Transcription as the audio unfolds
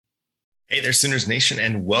Hey there, Sooners Nation,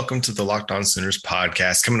 and welcome to the Locked On Sooners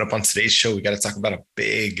podcast. Coming up on today's show, we got to talk about a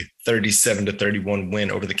big 37-31 win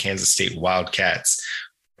over the Kansas State Wildcats.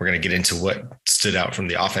 We're going to get into what stood out from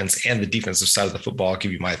the offense and the defensive side of the football. I'll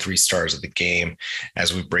give you my 3 stars of the game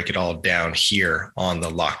as we break it all down here on the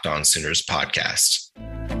Locked On Sooners podcast.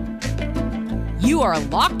 You are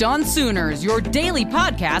Locked On Sooners, your daily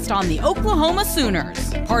podcast on the Oklahoma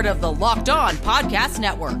Sooners, part of the Locked On Podcast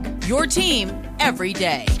Network, your team every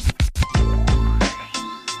day.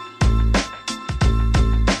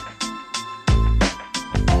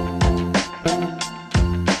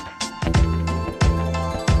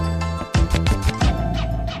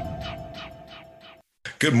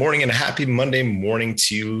 Good morning and a happy Monday morning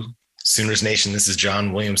to Sooners Nation. This is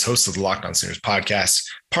John Williams, host of the Locked On Sooners podcast,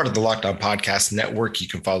 part of the Locked On Podcast Network. You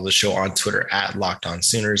can follow the show on Twitter at Locked On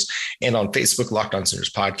Sooners and on Facebook, Locked On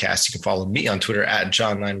Sooners Podcast. You can follow me on Twitter at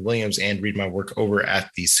John9Williams and read my work over at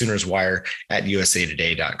the Sooners Wire at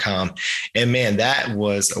usatoday.com. And man, that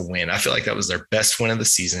was a win. I feel like that was their best win of the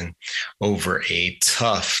season over a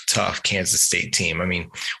tough Kansas State team. I mean,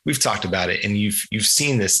 we've talked about it, and you've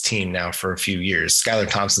seen this team now for a few years. Skylar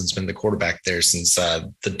Thompson's been the quarterback there since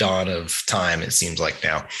the dawn of time, it seems like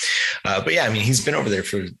now. But yeah, I mean, he's been over there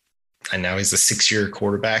and now he's a 6-year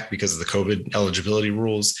quarterback because of the COVID eligibility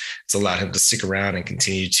rules. It's allowed him to stick around and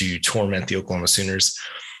continue to torment the Oklahoma Sooners.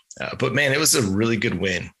 But man, it was a really good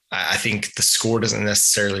win. I think the score doesn't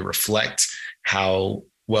necessarily reflect how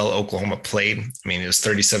well Oklahoma played. I mean, it was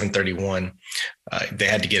 37-31. They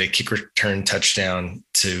had to get a kick return touchdown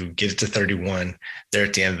to get it to 31 there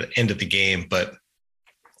at the end of the game. But,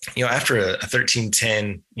 after a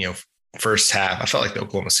 13-10, first half, I felt like the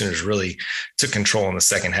Oklahoma Sooners really took control in the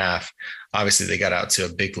second half. Obviously, they got out to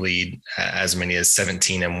a big lead, as many as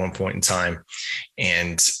 17 at one point in time.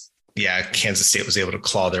 And yeah, Kansas State was able to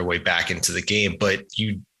claw their way back into the game, but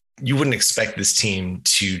you wouldn't expect this team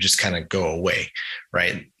to just kind of go away,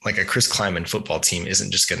 right? Like a Chris Klieman football team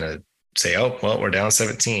isn't just going to say, oh, well, we're down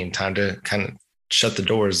 17, time to kind of shut the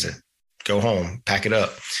doors, go home, pack it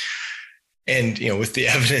up. And, with the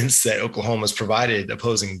evidence that Oklahoma's provided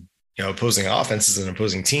opposing offenses and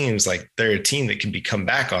opposing teams, like they're a team that can be come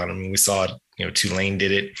back on. I mean, we saw, Tulane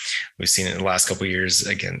did it. We've seen it in the last couple of years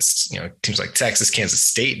against, teams like Texas. Kansas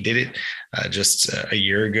State did it just a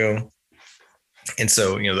year ago. And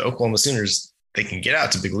so, the Oklahoma Sooners, they can get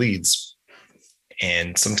out to big leads.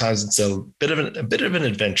 And sometimes it's a bit of an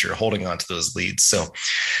adventure holding on to those leads. So,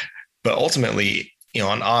 but ultimately,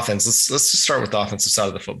 on offense, let's just start with the offensive side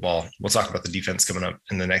of the football. We'll talk about the defense coming up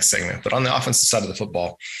in the next segment. But on the offensive side of the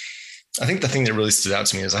football, I think the thing that really stood out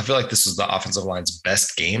to me is I feel like this was the offensive line's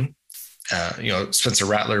best game. Spencer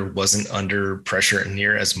Rattler wasn't under pressure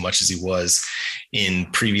near as much as he was in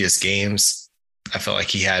previous games. I felt like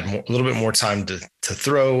he had a little bit more time to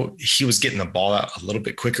throw. He was getting the ball out a little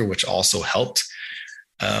bit quicker, which also helped.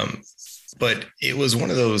 But it was one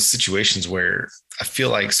of those situations where I feel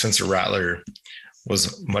like Spencer Rattler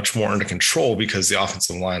was much more under control because the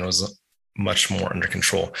offensive line was much more under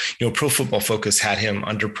control. Pro Football Focus had him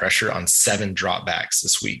under pressure on 7 dropbacks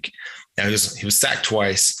this week. Now he was sacked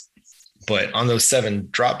twice, but on those 7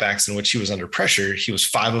 dropbacks in which he was under pressure, he was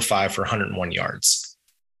 5 of 5 for 101 yards.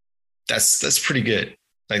 That's pretty good.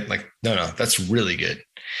 No, that's really good.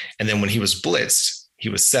 And then when he was blitzed, he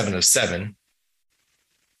was 7 of 7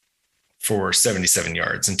 for 77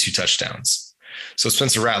 yards and 2 touchdowns. So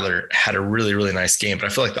Spencer Rattler had a really, really nice game, but I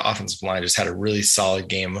feel like the offensive line just had a really solid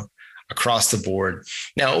game across the board.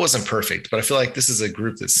 Now, it wasn't perfect, but I feel like this is a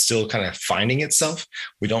group that's still kind of finding itself.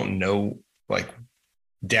 We don't know,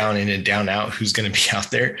 down in and down out who's going to be out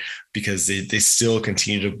there because they still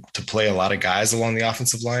continue to play a lot of guys along the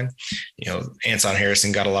offensive line. Anton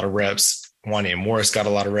Harrison got a lot of reps. Wanya Morris got a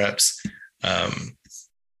lot of reps. And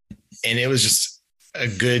it was just a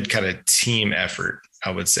good kind of team effort,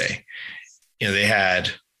 I would say. They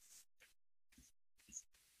had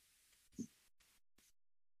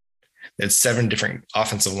 7 different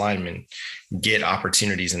offensive linemen get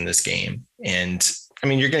opportunities in this game. And I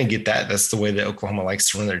mean, you're going to get that. That's the way that Oklahoma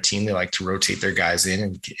likes to run their team. They like to rotate their guys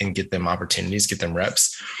in and get them opportunities, get them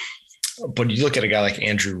reps. But you look at a guy like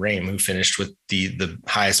Andrew Rame, who finished with the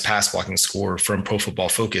highest pass blocking score from Pro Football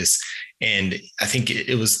Focus. And I think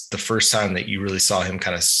it was the first time that you really saw him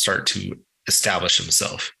kind of start to establish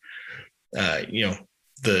himself.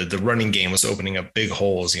 The running game was opening up big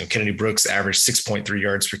holes. Kennedy Brooks averaged 6.3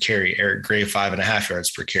 yards per carry, Eric Gray 5.5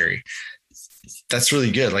 yards per carry. That's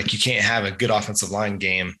really good. You can't have a good offensive line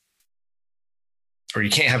game, or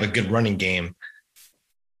you can't have a good running game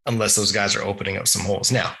unless those guys are opening up some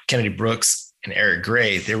holes. Now, Kennedy Brooks and Eric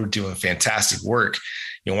Gray, they were doing fantastic work,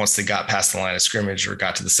 once they got past the line of scrimmage or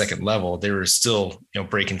got to the second level, they were still,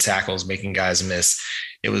 breaking tackles, making guys miss.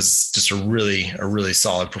 It was just a really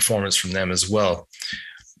solid performance from them as well.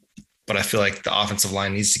 But I feel like the offensive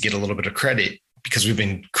line needs to get a little bit of credit because we've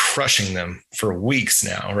been crushing them for weeks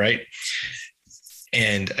now, right?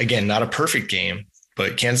 And again, not a perfect game,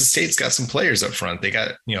 but Kansas State's got some players up front. They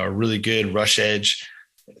got, a really good rush edge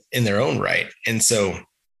in their own right. And so,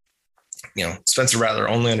 Spencer Rattler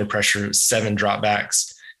only under pressure, 7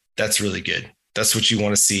 dropbacks. That's really good. That's what you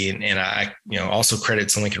want to see. And I, also credit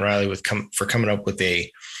to Lincoln Riley for coming up with a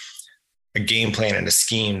game plan and a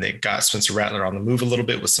scheme that got Spencer Rattler on the move a little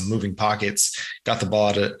bit with some moving pockets, got the ball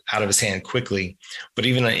out of his hand quickly. But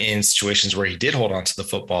even in situations where he did hold on to the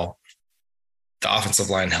football, the offensive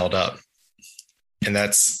line held up. And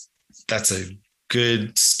that's a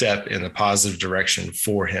good step in the positive direction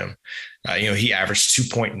for him. He averaged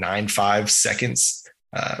 2.95 seconds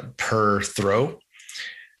per throw,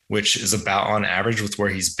 which is about on average with where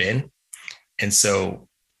he's been. And so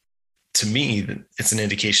to me, it's an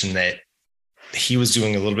indication that he was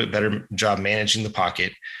doing a little bit better job managing the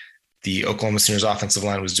pocket. The Oklahoma Sooners offensive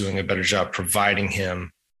line was doing a better job providing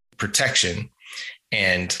him protection.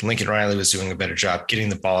 And Lincoln Riley was doing a better job getting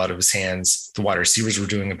the ball out of his hands. The wide receivers were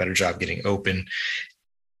doing a better job getting open.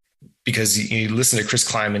 Because you listen to Chris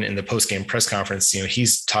Kleiman in the post-game press conference,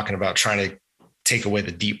 he's talking about trying to take away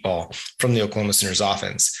the deep ball from the Oklahoma Sooners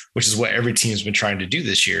offense, which is what every team's been trying to do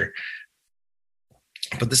this year.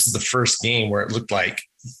 But this is the first game where it looked like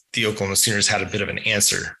the Oklahoma Sooners had a bit of an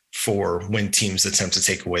answer for when teams attempt to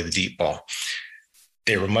take away the deep ball.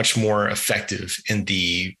 They were much more effective in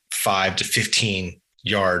the 5 to 15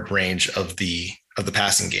 yard range of the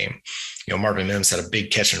passing game. Marvin Mims had a big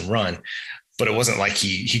catch and run, but it wasn't like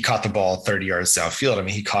he caught the ball 30 yards downfield. I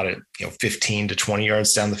mean, he caught it, 15 to 20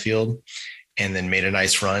 yards down the field and then made a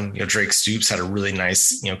nice run. Drake Stoops had a really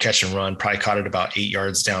nice, catch and run, probably caught it about 8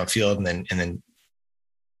 yards downfield and then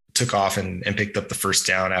took off and picked up the first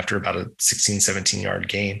down after about a 16, 17 yard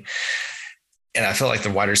gain. And I felt like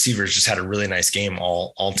the wide receivers just had a really nice game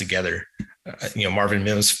all together. Marvin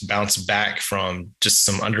Mims bounced back from just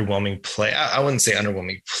some underwhelming play. I wouldn't say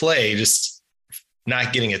underwhelming play, just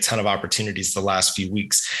not getting a ton of opportunities the last few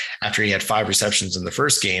weeks. After he had 5 receptions in the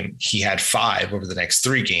first game, he had 5 over the next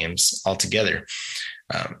 3 games altogether.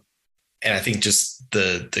 And I think just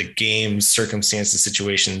the game circumstances,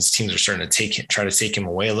 situations, teams are starting to try to take him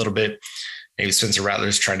away a little bit. Maybe Spencer Rattler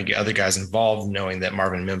is trying to get other guys involved, knowing that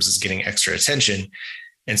Marvin Mims is getting extra attention.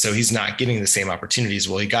 And so he's not getting the same opportunities.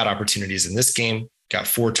 Well, he got opportunities in this game, got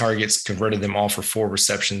 4 targets, converted them all for 4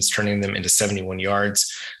 receptions, turning them into 71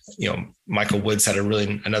 yards. Michael Woods had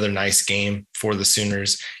another nice game for the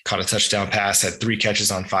Sooners, caught a touchdown pass, had 3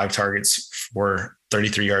 catches on 5 targets for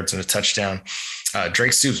 33 yards and a touchdown.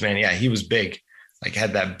 Drake Stoops, man, yeah, he was big. Like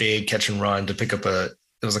had that big catch and run to pick up it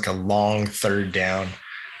was like a long 3rd down.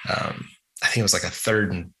 I think it was like a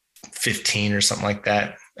 3rd and 15 or something like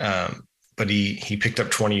that. But he picked up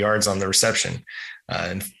 20 yards on the reception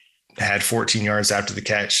and had 14 yards after the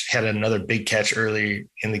catch. Had another big catch early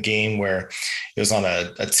in the game where it was on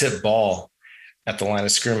a tip ball at the line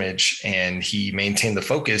of scrimmage, and he maintained the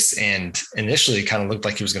focus and initially it kind of looked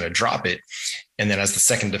like he was going to drop it. And then as the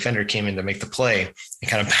second defender came in to make the play, it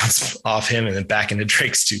kind of bounced off him and then back into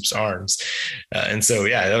Drake Stoops' arms. And so,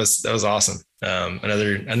 yeah, that was awesome.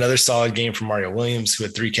 Another solid game from Mario Williams, who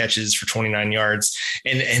had 3 catches for 29 yards.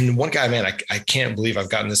 And one guy, man, I can't believe I've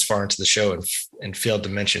gotten this far into the show and failed to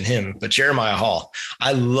mention him, but Jeremiah Hall.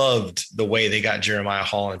 I loved the way they got Jeremiah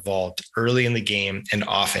Hall involved early in the game and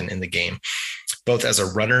often in the game, both as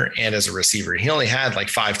a runner and as a receiver. He only had like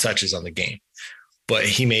 5 touches on the game, but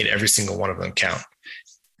he made every single one of them count.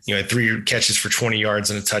 Had 3 catches for 20 yards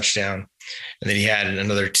and a touchdown. And then he had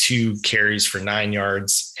another 2 carries for 9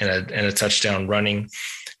 yards and a touchdown running.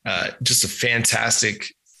 Just a fantastic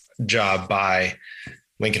job by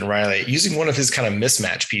Lincoln Riley using one of his kind of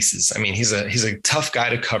mismatch pieces. I mean, he's a tough guy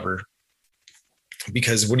to cover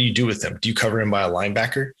because what do you do with him? Do you cover him by a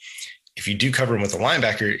linebacker? If you do cover him with a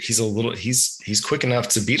linebacker, he's quick enough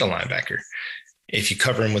to beat a linebacker. If you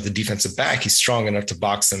cover him with a defensive back, he's strong enough to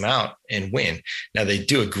box them out and win. Now they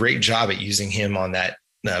do a great job at using him on that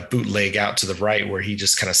bootleg out to the right where he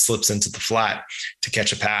just kind of slips into the flat to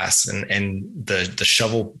catch a pass. And the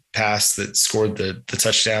shovel pass that scored the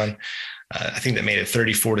touchdown, I think that made it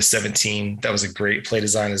 34-17. That was a great play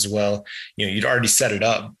design as well. You'd already set it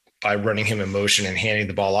up by running him in motion and handing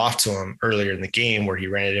the ball off to him earlier in the game where he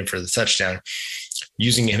ran it in for the touchdown.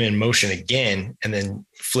 Using him in motion again and then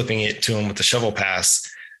flipping it to him with the shovel pass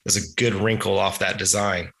is a good wrinkle off that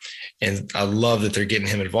design. And I love that they're getting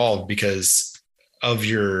him involved because of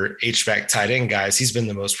your H-back tight end guys, he's been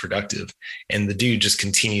the most productive. And the dude just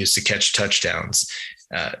continues to catch touchdowns.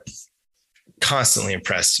 Constantly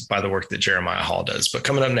impressed by the work that Jeremiah Hall does. But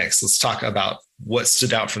coming up next, let's talk about what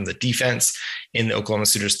stood out from the defense in the Oklahoma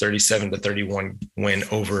Sooners 37-31 win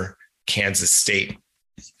over Kansas State.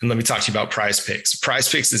 And let me talk to you about Prize Picks. Prize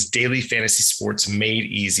Picks is daily fantasy sports made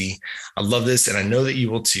easy. I love this, and I know that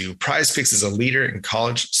you will too. Prize Picks is a leader in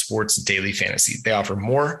college sports daily fantasy. They offer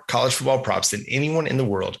more college football props than anyone in the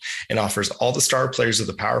world and offers all the star players of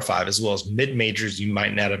the Power Five, as well as mid-majors you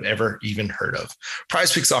might not have ever even heard of.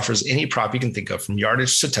 Prize Picks offers any prop you can think of, from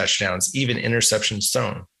yardage to touchdowns, even interceptions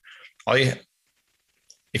thrown.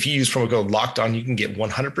 If you use promo code Locked On, you can get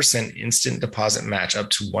 100% instant deposit match up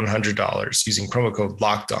to $100 using promo code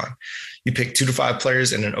Locked On. You pick 2 to 5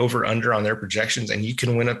 players and an over/under on their projections, and you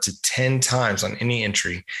can win up to 10 times on any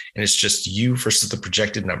entry. And it's just you versus the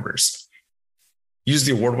projected numbers. Use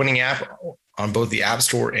the award-winning app on both the App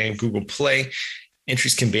Store and Google Play.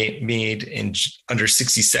 Entries can be made in under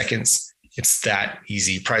 60 seconds. It's that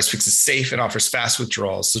easy. PrizePicks is safe and offers fast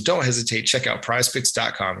withdrawals, so don't hesitate. Check out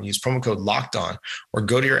prizepicks.com and use promo code Locked On, or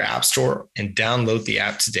go to your app store and download the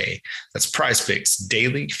app today. That's PrizePicks,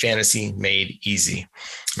 daily fantasy made easy.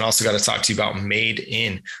 And I also got to talk to you about Made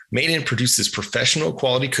In. Made In produces professional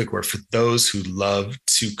quality cookware for those who love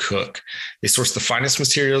to cook. They source the finest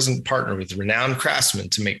materials and partner with renowned craftsmen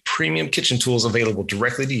to make premium kitchen tools available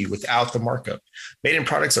directly to you without the markup. Made In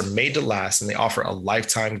products are made to last, and they offer a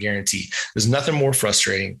lifetime guarantee. There's nothing more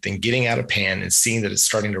frustrating than getting out a pan and seeing that it's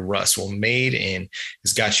starting to rust. Well, Made In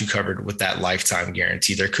has got you covered with that lifetime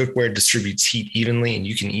guarantee. Their cookware distributes heat evenly, and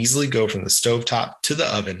you can easily go from the stovetop to the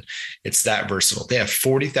oven. It's that versatile. They have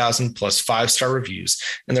 40,000 plus 5-star reviews,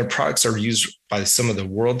 and their products are used by some of the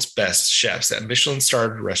world's best chefs at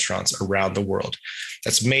Michelin-starred restaurants around the world.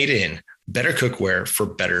 That's Made In, better cookware for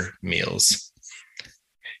better meals.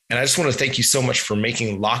 And I just want to thank you so much for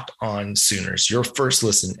making Locked On Sooners your first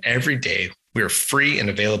listen every day. We are free and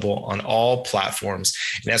available on all platforms.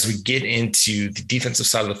 And as we get into the defensive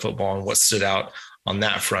side of the football and what stood out on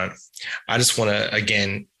that front, I just want to,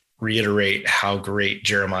 again, reiterate how great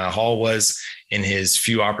Jeremiah Hall was in his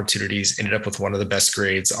few opportunities. Ended up with one of the best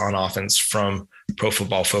grades on offense from Pro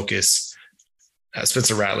Football Focus.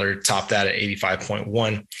 Spencer Rattler topped that at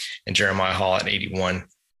 85.1 and Jeremiah Hall at 81.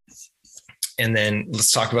 And then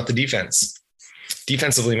let's talk about the defense.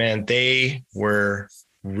 Defensively, man, they were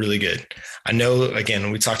really good. I know,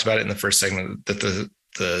 again, we talked about it in the first segment, that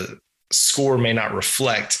the score may not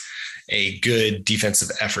reflect a good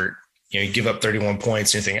defensive effort. You give up 31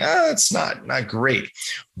 points and you think, it's not great.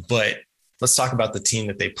 But let's talk about the team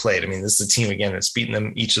that they played. I mean, this is a team, again, that's beaten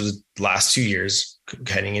them each of the last 2 years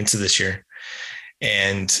heading into this year.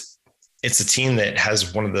 And it's a team that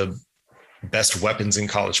has one of the best weapons in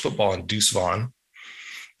college football in Deuce Vaughn,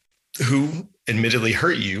 who admittedly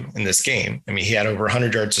hurt you in this game. I mean, he had over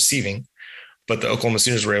 100 yards receiving, but the Oklahoma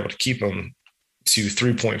Sooners were able to keep him to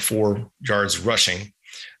 3.4 yards rushing.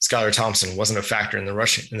 Skylar Thompson wasn't a factor in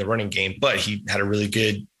the running game, but he had a really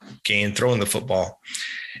good game throwing the football.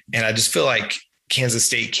 And I just feel like Kansas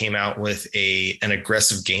State came out with an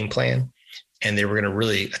aggressive game plan, and they were going to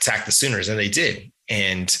really attack the Sooners, and they did.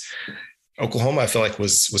 And Oklahoma, I feel like,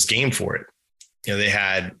 was game for it. They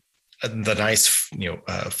had the nice,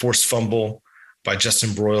 forced fumble by Justin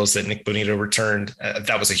Broyles that Nick Bonito returned.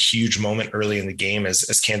 That was a huge moment early in the game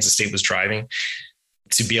as Kansas State was driving,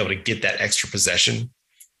 to be able to get that extra possession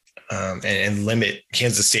and limit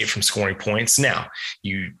Kansas State from scoring points. Now,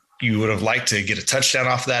 you would have liked to get a touchdown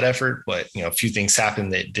off of that effort, but a few things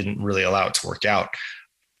happened that didn't really allow it to work out.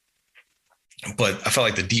 But I felt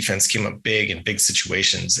like the defense came up big in big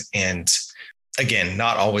situations, and again,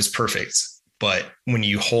 not always perfect. But when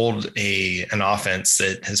you hold an offense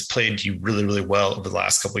that has played you really, really well over the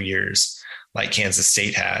last couple of years, like Kansas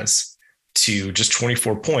State has, to just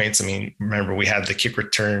 24 points. I mean, remember, we had the kick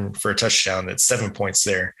return for a touchdown that's 7 points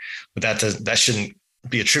there, but that shouldn't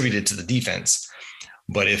be attributed to the defense.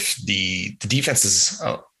 But if the defense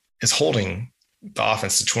is holding the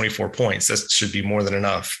offense to 24 points, that should be more than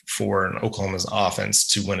enough for an Oklahoma's offense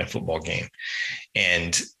to win a football game.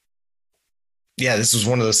 And yeah, this was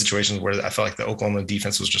one of those situations where I felt like the Oklahoma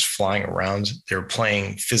defense was just flying around. They were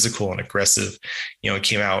playing physical and aggressive. It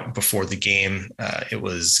came out before the game. It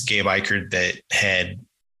was Gabe Eichert that had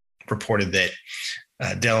reported that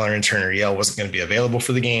Delarrin Turner-Yell wasn't going to be available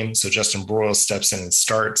for the game. So Justin Broyles steps in and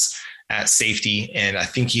starts at safety. And I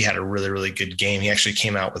think he had a really, really good game. He actually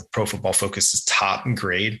came out with Pro Football Focus's top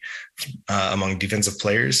grade among defensive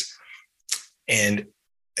players. And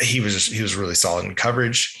he was really solid in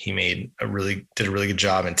coverage. He did a really good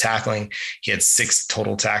job in tackling. He had 6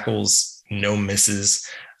 total tackles. no misses,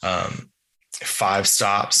 5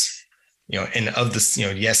 stops, and of this,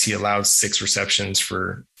 yes, he allowed 6 receptions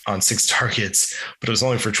on 6 targets, but it was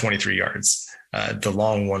only for 23 yards. The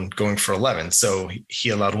long one going for 11. So he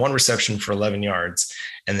allowed 1 reception for 11 yards.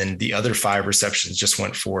 And then the other 5 receptions just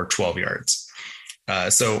went for 12 yards.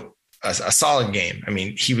 So a solid game. I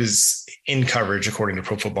mean, he was in coverage according to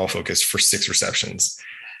Pro Football Focus for 6 receptions,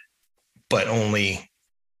 but only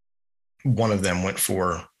one of them went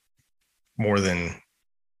for more than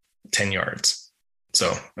 10 yards.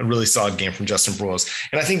 So a really solid game from Justin Broiles.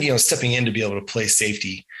 And I think, stepping in to be able to play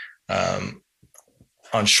safety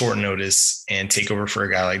on short notice and take over for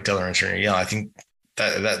a guy like Delarrin Turner-Yell, I think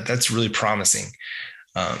that's really promising,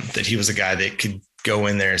 that he was a guy that could go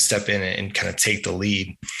in there and step in and kind of take the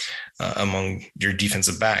lead among your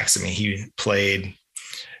defensive backs. I mean, he played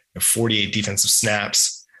 48 defensive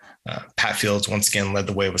snaps. Pat Fields once again led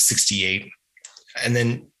the way with 68. And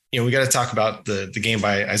then, we got to talk about the game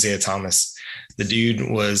by Isaiah Thomas. The dude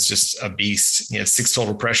was just a beast. He had 6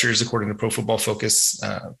 total pressures according to Pro Football Focus,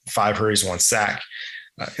 5 hurries, 1 sack.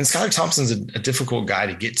 And Skylar Thompson's a difficult guy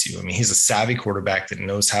to get to. I mean, he's a savvy quarterback that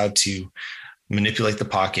knows how to manipulate the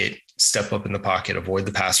pocket, step up in the pocket, avoid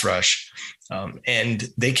the pass rush. And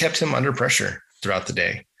they kept him under pressure throughout the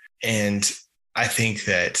day. And I think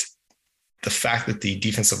that the fact that the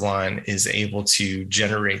defensive line is able to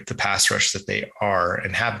generate the pass rush that they are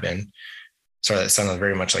and have been, sorry, that sounded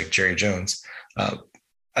very much like Jerry Jones. I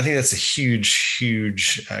think that's a huge,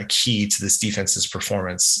 huge key to this defense's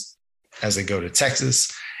performance as they go to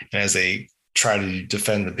Texas and as they try to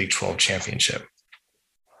defend the Big 12 championship.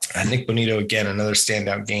 Nick Bonito, again, another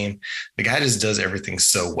standout game. The guy just does everything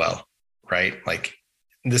so well, right? Like,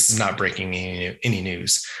 this is not breaking any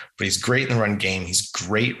news, but he's great in the run game. He's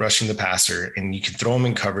great rushing the passer, and you can throw him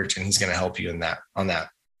in coverage and he's going to help you on that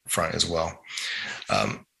front as well.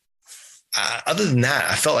 Other than that,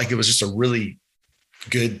 I felt like it was just a really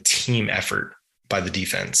good team effort by the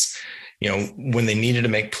defense. When they needed to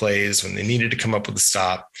make plays, when they needed to come up with a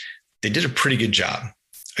stop, they did a pretty good job.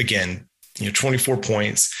 Again, 24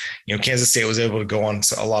 points. Kansas State was able to go on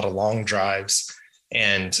a lot of long drives,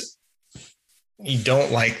 and you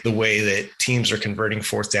don't like the way that teams are converting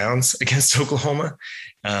 4th downs against Oklahoma.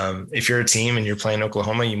 If you're a team and you're playing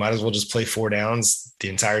Oklahoma, you might as well just play 4 downs the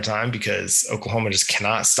entire time, because Oklahoma just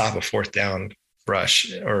cannot stop a 4th down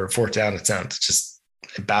rush or 4th down attempt.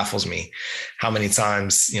 It baffles me how many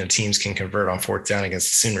times, teams can convert on 4th down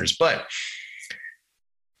against the Sooners. But,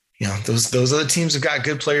 those other teams have got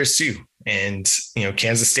good players too. And,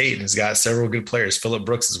 Kansas State has got several good players. Phillip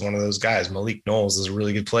Brooks is one of those guys. Malik Knowles is a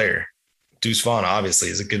really good player. Deuce Vaughn obviously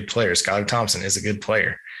is a good player. Skylar Thompson is a good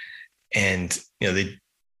player. And,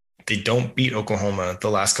 they don't beat Oklahoma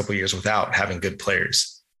the last couple of years without having good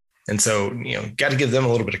players. And so, got to give them a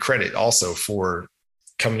little bit of credit also for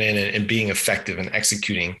coming in and being effective and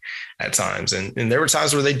executing at times. And there were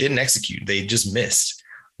times where they didn't execute. They just missed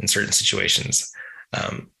in certain situations.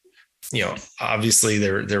 Obviously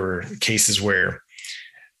there were cases where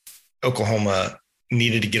Oklahoma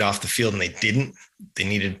needed to get off the field and they didn't. They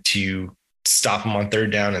needed to stop them on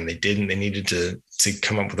 3rd down and they didn't. They needed to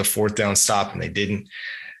come up with a 4th down stop and they didn't.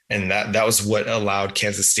 And that was what allowed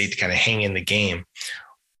Kansas State to kind of hang in the game.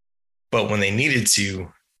 But when they needed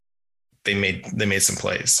to, they made some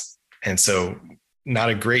plays. And so,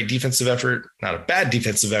 not a great defensive effort, not a bad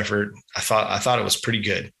defensive effort. I thought it was pretty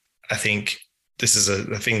good. I think this is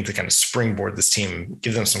a thing to kind of springboard this team,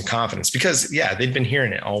 give them some confidence, because they've been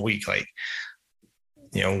hearing it all week. Like,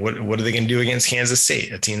 what are they going to do against Kansas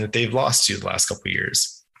State, a team that they've lost to the last couple of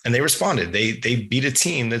years? And they responded. They beat a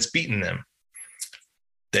team that's beaten them.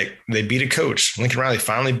 They beat a coach. Lincoln Riley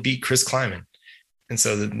finally beat Chris Kleiman. And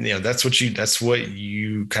so, that's what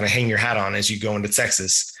you kind of hang your hat on as you go into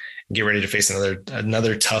Texas and get ready to face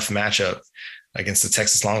another tough matchup against the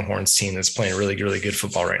Texas Longhorns team that's playing really, really good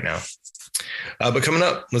football right now. But coming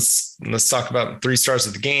up, let's talk about 3 stars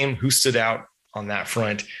of the game, who stood out on that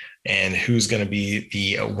front, and who's going to be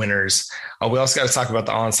the winners. We also got to talk about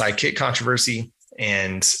the onside kick controversy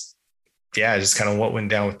and just kind of what went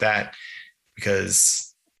down with that,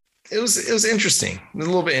 because it was interesting. It was a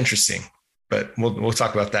little bit interesting, but we'll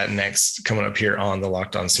talk about that next, coming up here on the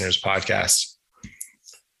Locked On Sooners podcast.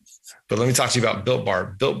 But let me talk to you about Built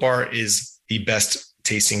Bar. Built Bar is the best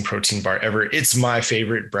tasting protein bar ever. It's my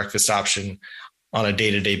favorite breakfast option on a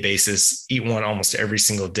day-to-day basis. Eat one almost every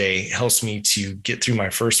single day. It helps me to get through my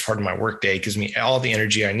first part of my workday. It gives me all the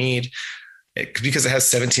energy I need because it has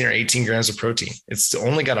 17 or 18 grams of protein. It's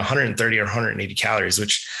only got 130 or 180 calories,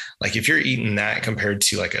 which, like, if you're eating that compared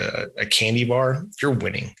to like a candy bar, you're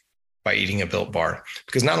winning by eating a Built Bar,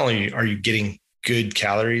 because not only are you getting good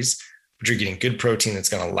calories, but you're getting good protein that's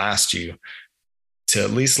going to last you to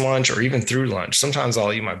at least lunch or even through lunch. Sometimes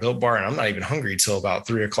I'll eat my Built Bar and I'm not even hungry till about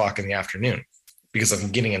 3:00 in the afternoon because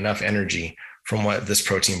I'm getting enough energy from what this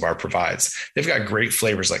protein bar provides. They've got great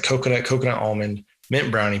flavors like coconut almond,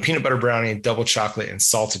 mint brownie, peanut butter brownie, double chocolate, and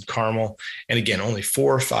salted caramel. And again, only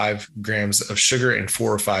 4 or 5 grams of sugar and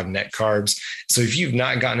 4 or 5 net carbs. So if you've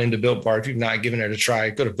not gotten into Built Bar, if you've not given it a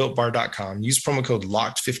try, go to BuiltBar.com, use promo code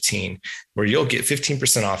LOCKED15, where you'll get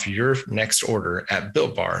 15% off your next order at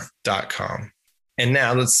BuiltBar.com. And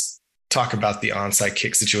now let's talk about the onside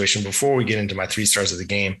kick situation before we get into my 3 stars of the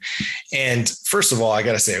game. And first of all, I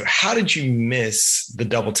got to say, how did you miss the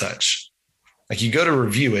double touch? Like, you go to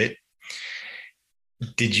review it.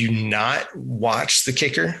 Did you not watch the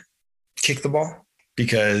kicker kick the ball?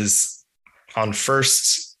 Because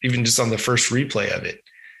even just on the first replay of it,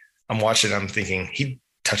 I'm watching, I'm thinking he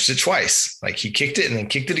touched it twice. Like, he kicked it and then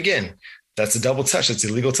kicked it again. That's a double touch. That's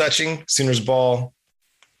illegal touching. Sooners ball,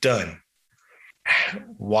 done.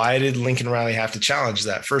 Why did Lincoln Riley have to challenge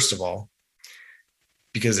that? First of all,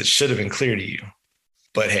 because it should have been clear to you.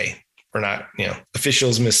 But hey, we're not,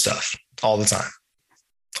 officials miss stuff all the time.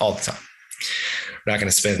 We're not going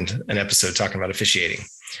to spend an episode talking about officiating.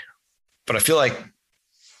 But I feel like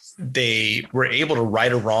they were able to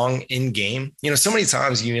right a wrong in game. So many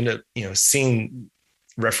times you end up, seeing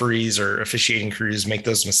referees or officiating crews make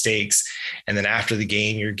those mistakes. And then after the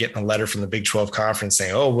game, you're getting a letter from the Big 12 conference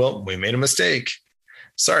saying, oh, well, we made a mistake.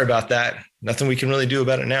 Sorry about that. Nothing we can really do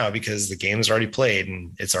about it now because the game is already played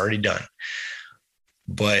and it's already done.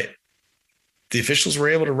 But the officials were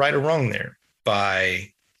able to right a wrong there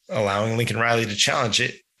by allowing Lincoln Riley to challenge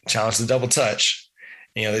the double touch.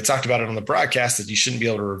 They talked about it on the broadcast that you shouldn't be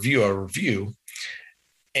able to review a review.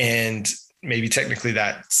 And maybe technically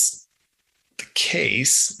that's the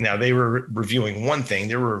case. Now, they were reviewing one thing.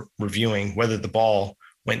 They were reviewing whether the ball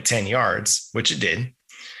went 10 yards, which it did.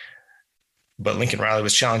 But Lincoln Riley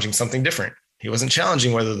was challenging something different. He wasn't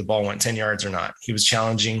challenging whether the ball went 10 yards or not. He was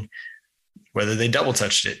challenging whether they double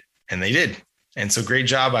touched it, and they did. And so great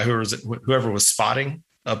job by whoever was spotting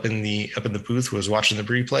up in the booth, who was watching the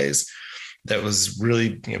replays, that was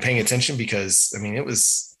really paying attention, because it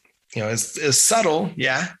was it's subtle.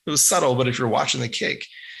 Yeah, it was subtle. But if you're watching the kick,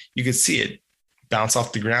 you could see it bounce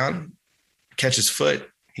off the ground, catch his foot.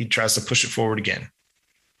 He tries to push it forward again.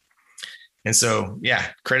 And so, yeah,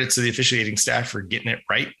 credit to the officiating staff for getting it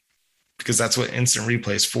right, because that's what instant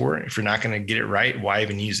replay is for. If you're not going to get it right, why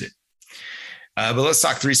even use it? But let's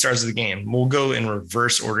talk 3 stars of the game. We'll go in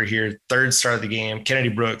reverse order here. 3rd star of the game, Kennedy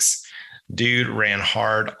Brooks. Dude ran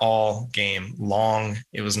hard all game long.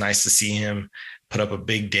 It was nice to see him put up a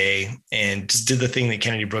big day and just did the thing that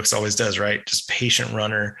Kennedy Brooks always does, right? Just patient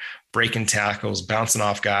runner, breaking tackles, bouncing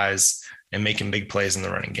off guys, and making big plays in the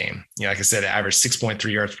running game. Like I said, averaged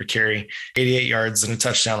 6.3 yards per carry, 88 yards and a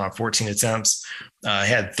touchdown on 14 attempts.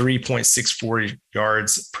 Had 3.64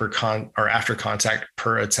 yards after contact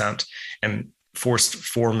per attempt, and forced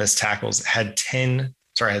 4 missed tackles. Had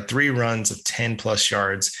 3 runs of 10 plus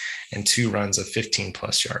yards and 2 runs of 15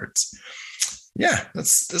 plus yards. Yeah,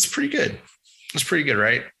 that's pretty good. That's pretty good,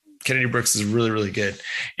 right? Kennedy Brooks is really, really good.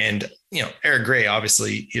 And, Eric Gray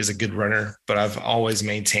obviously is a good runner, but I've always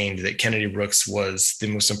maintained that Kennedy Brooks was the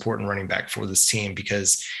most important running back for this team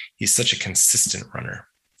because he's such a consistent runner.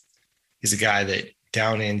 He's a guy that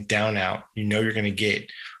down in, down out, you're going to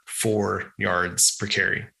get 4 yards per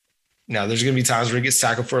carry. Now, there's going to be times where he gets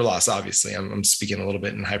tackled for a loss. Obviously, I'm speaking a little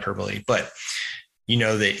bit in hyperbole, but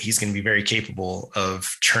that he's going to be very capable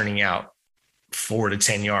of churning out 4 to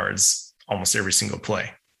 10 yards almost every single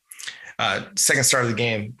play. 2nd star of the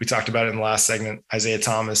game, we talked about it in the last segment. Isaiah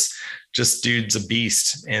Thomas, just dude's a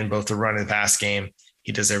beast in both the run and pass game.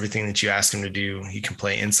 He does everything that you ask him to do. He can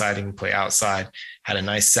play inside, he can play outside. Had a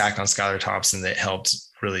nice sack on Skylar Thompson that helped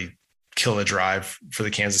really kill a drive for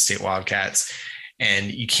the Kansas State Wildcats.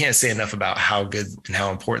 And you can't say enough about how good and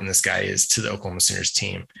how important this guy is to the Oklahoma Sooners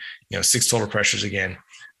team. 6 total pressures again,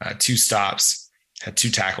 2 stops, had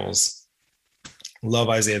 2 tackles. Love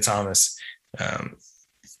Isaiah Thomas.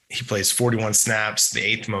 He plays 41 snaps, the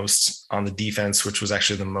 8th most on the defense, which was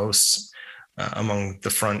actually the most among the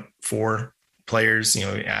front 4 players.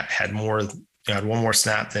 Had 1 more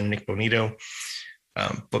snap than Nick Bonito.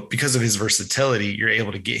 But because of his versatility, you're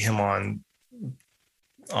able to get him on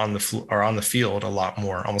the field a lot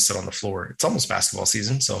more. Almost said on the floor. It's almost basketball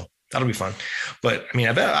season, so that'll be fun. But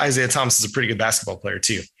I bet Isaiah Thomas is a pretty good basketball player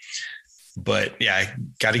too. But yeah, I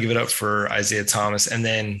got to give it up for Isaiah Thomas. And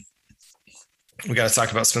then we got to talk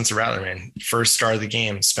about Spencer Rattler, man. 1st star of the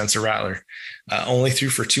game, Spencer Rattler. Only threw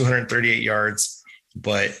for 238 yards,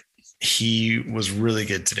 but he was really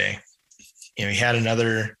good today. He had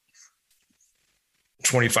another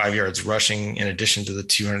 25 yards rushing in addition to the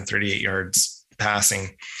 238 yards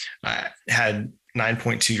passing. Had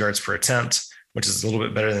 9.2 yards per attempt, which is a little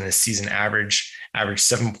bit better than his season average. Averaged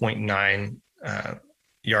 7.9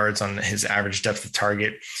 yards on his average depth of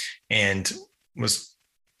target, and was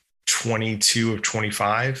 22 of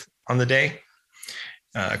 25 on the day,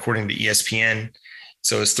 according to ESPN.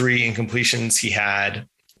 So his 3 incompletions, he had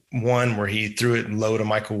one where he threw it low to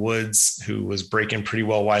Michael Woods, who was breaking pretty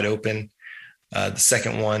well wide open. The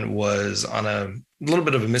second one was on a little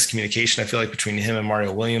bit of a miscommunication, I feel like, between him and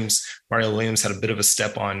Mario Williams. Mario Williams had a bit of a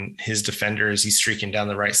step on his defender as he's streaking down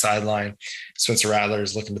the right sideline. Spencer Rattler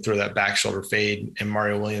is looking to throw that back shoulder fade, and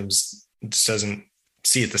Mario Williams just doesn't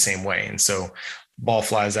see it the same way. And so ball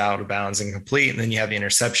flies out of bounds and complete. And then you have the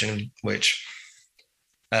interception, which,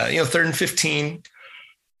 3rd and 15.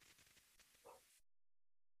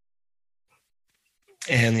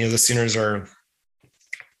 And, the Sooners are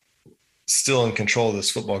still in control of this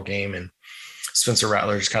football game. And Spencer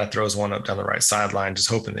Rattler just kind of throws one up down the right sideline, just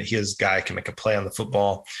hoping that his guy can make a play on the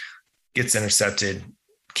football, gets intercepted.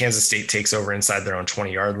 Kansas State takes over inside their own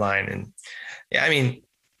 20-yard line. And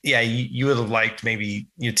you would have liked maybe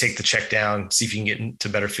you take the check down, see if you can get into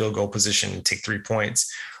better field goal position and take 3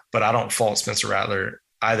 points. But I don't fault Spencer Rattler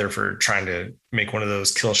either for trying to make one of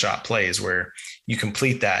those kill shot plays where you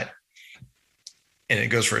complete that and it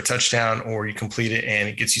goes for a touchdown, or you complete it and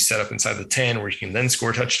it gets you set up inside the 10 where you can then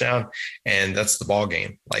score a touchdown. And that's the ball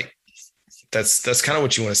game. Like that's kind of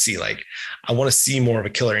what you want to see. Like, I want to see more of a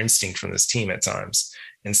killer instinct from this team at times,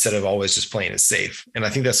 instead of always just playing it safe. And I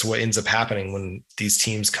think that's what ends up happening when these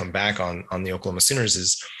teams come back on the Oklahoma Sooners,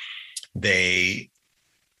 is they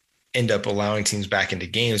end up allowing teams back into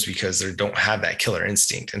games because they don't have that killer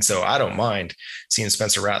instinct. And so I don't mind seeing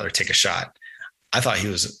Spencer Rattler take a shot. I thought he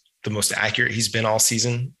was the most accurate he's been all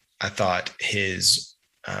season. I thought his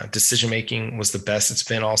decision-making was the best it's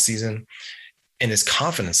been all season, and his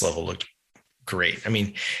confidence level looked great. I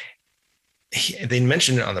mean, they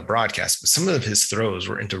mentioned it on the broadcast, but some of his throws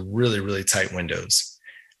were into really, really tight windows.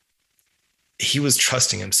 He was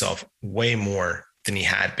trusting himself way more than he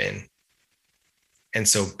had been. And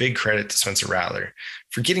so big credit to Spencer Rattler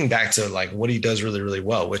for getting back to like what he does really, really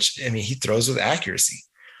well, which, he throws with accuracy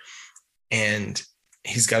and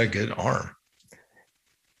he's got a good arm.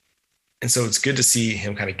 And so it's good to see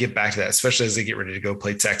him kind of get back to that, especially as they get ready to go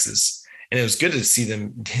play Texas. And it was good to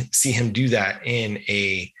see him do that in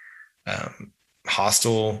a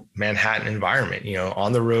hostile Manhattan environment,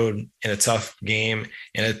 on the road in a tough game,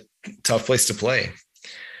 in a tough place to play.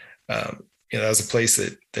 That was a place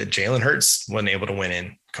that Jalen Hurts wasn't able to win in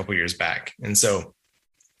a couple years back. And so,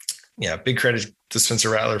 big credit to Spencer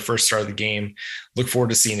Rattler, first start of the game. Look forward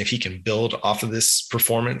to seeing if he can build off of this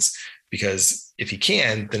performance, because if he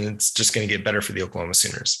can, then it's just going to get better for the Oklahoma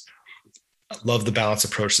Sooners. I love the balanced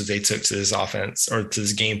approach that they took to this offense, or to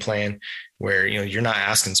this game plan, where, you're not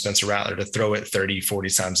asking Spencer Rattler to throw it 30, 40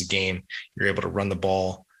 times a game. You're able to run the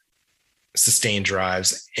ball, sustain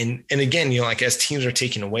drives. And again, as teams are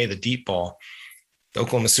taking away the deep ball, the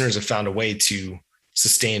Oklahoma Sooners have found a way to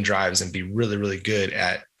sustain drives and be really, really good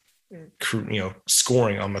at,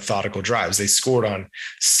 scoring on methodical drives. They scored on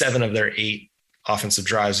 7 of their 8 offensive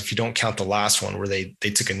drives. If you don't count the last one where they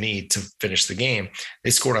took a knee to finish the game,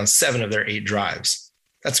 they scored on 7 of their 8 drives.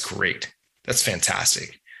 That's great. That's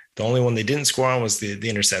fantastic. The only one they didn't score on was the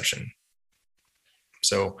interception.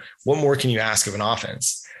 So what more can you ask of an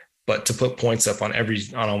offense but to put points up on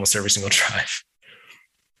almost every single drive?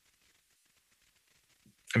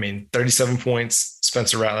 37 points.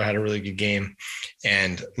 Spencer Rattler had a really good game,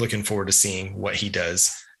 and looking forward to seeing what he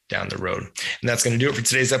does down the road. And that's going to do it for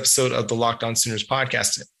today's episode of the Locked On Sooners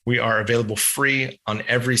podcast. We are available free on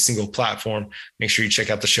every single platform. Make sure you check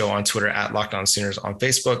out the show on Twitter at Locked On Sooners, on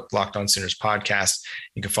Facebook, Locked On Sooners podcast.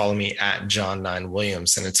 You can follow me at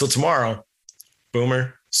John9Williams. And until tomorrow,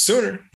 Boomer Sooner.